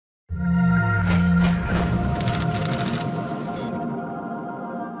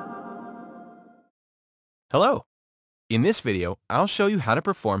Hello! In this video, I'll show you how to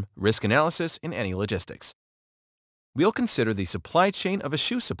perform risk analysis in anyLogistix. We'll consider the supply chain of a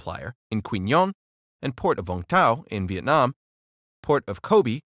shoe supplier in Quy Nhon and Port of Vung Tau in Vietnam, Port of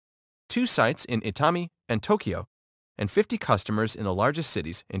Kobe, 2 sites in Itami and Tokyo, and 50 customers in the largest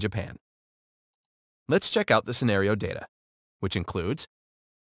cities in Japan. Let's check out the scenario data, which includes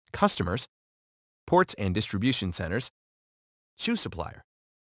customers, ports and distribution centers, shoe supplier,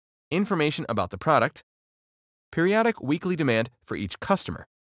 information about the product, periodic weekly demand for each customer.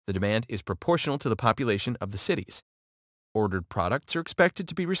 The demand is proportional to the population of the cities. Ordered products are expected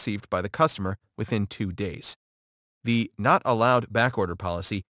to be received by the customer within 2 days. The not allowed backorder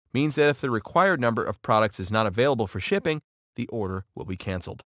policy means that if the required number of products is not available for shipping, the order will be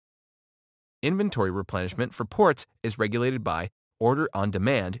canceled. Inventory replenishment for ports is regulated by Order on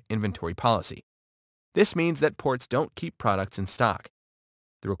Demand inventory policy. This means that ports don't keep products in stock.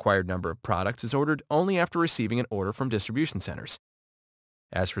 The required number of products is ordered only after receiving an order from distribution centers.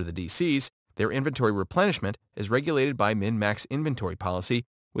 As for the DCs, their inventory replenishment is regulated by min-max inventory policy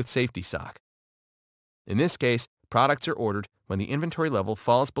with safety stock. In this case, products are ordered when the inventory level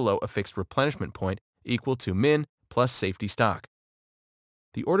falls below a fixed replenishment point equal to min plus safety stock.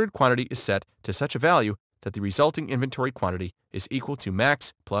 The ordered quantity is set to such a value that the resulting inventory quantity is equal to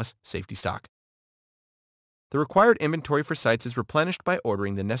max plus safety stock. The required inventory for sites is replenished by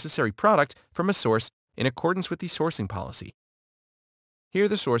ordering the necessary product from a source in accordance with the sourcing policy. Here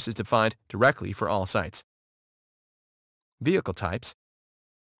the source is defined directly for all sites. Vehicle types.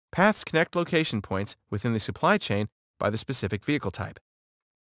 Paths connect location points within the supply chain by the specific vehicle type.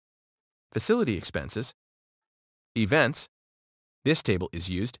 Facility expenses. Events. This table is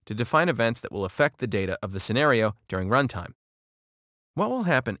used to define events that will affect the data of the scenario during runtime. What will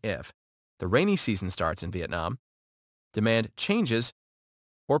happen if the rainy season starts in Vietnam, demand changes,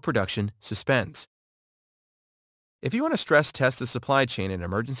 or production suspends? If you want to stress test the supply chain in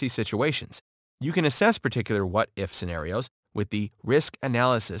emergency situations, you can assess particular what-if scenarios with the risk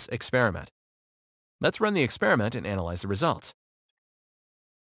analysis experiment. Let's run the experiment and analyze the results.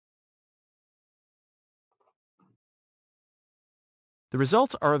 The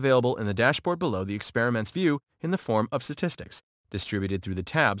results are available in the dashboard below the experiment's view in the form of statistics, distributed through the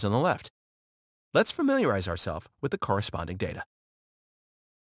tabs on the left. Let's familiarize ourselves with the corresponding data.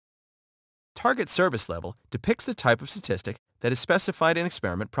 Target service level depicts the type of statistic that is specified in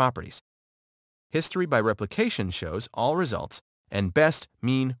experiment properties. History by replication shows all results, and best,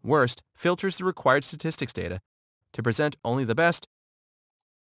 mean, worst filters the required statistics data to present only the best,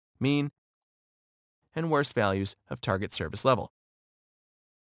 mean, and worst values of target service level.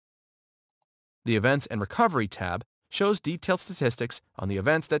 The Events and Recovery tab shows detailed statistics on the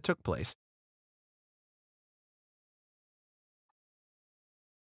events that took place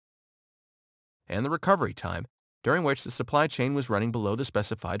and the recovery time during which the supply chain was running below the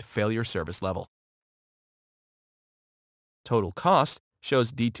specified failure service level. Total cost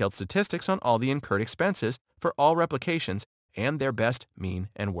shows detailed statistics on all the incurred expenses for all replications and their best, mean,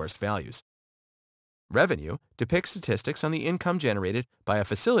 and worst values. Revenue depicts statistics on the income generated by a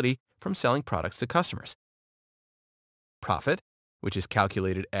facility from selling products to customers. Profit, which is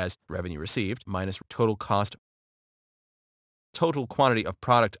calculated as revenue received minus total cost, total quantity of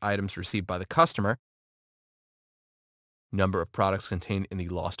product items received by the customer, number of products contained in the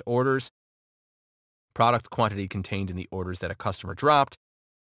lost orders, product quantity contained in the orders that a customer dropped,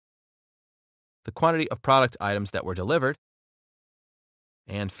 the quantity of product items that were delivered,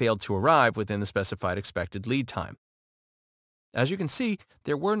 and failed to arrive within the specified expected lead time. As you can see,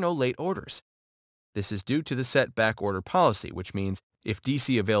 there were no late orders. This is due to the set backorder policy, which means if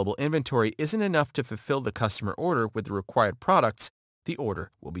DC available inventory isn't enough to fulfill the customer order with the required products, the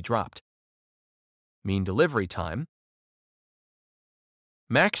order will be dropped. Mean delivery time,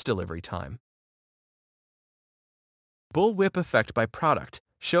 max delivery time. Bullwhip effect by product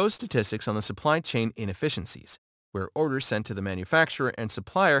shows statistics on the supply chain inefficiencies, where orders sent to the manufacturer and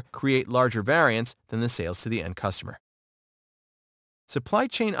supplier create larger variance than the sales to the end customer. Supply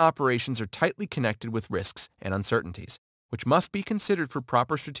chain operations are tightly connected with risks and uncertainties, which must be considered for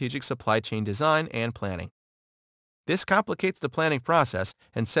proper strategic supply chain design and planning. This complicates the planning process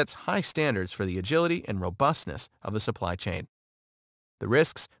and sets high standards for the agility and robustness of the supply chain. The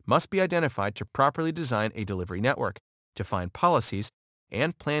risks must be identified to properly design a delivery network, define policies,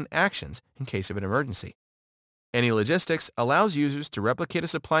 and plan actions in case of an emergency. anyLogistix allows users to replicate a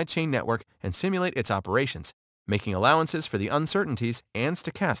supply chain network and simulate its operations, making allowances for the uncertainties and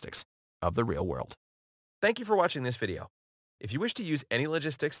stochastics of the real world. Thank you for watching this video. If you wish to use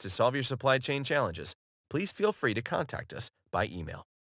anyLogistix to solve your supply chain challenges, please feel free to contact us by email.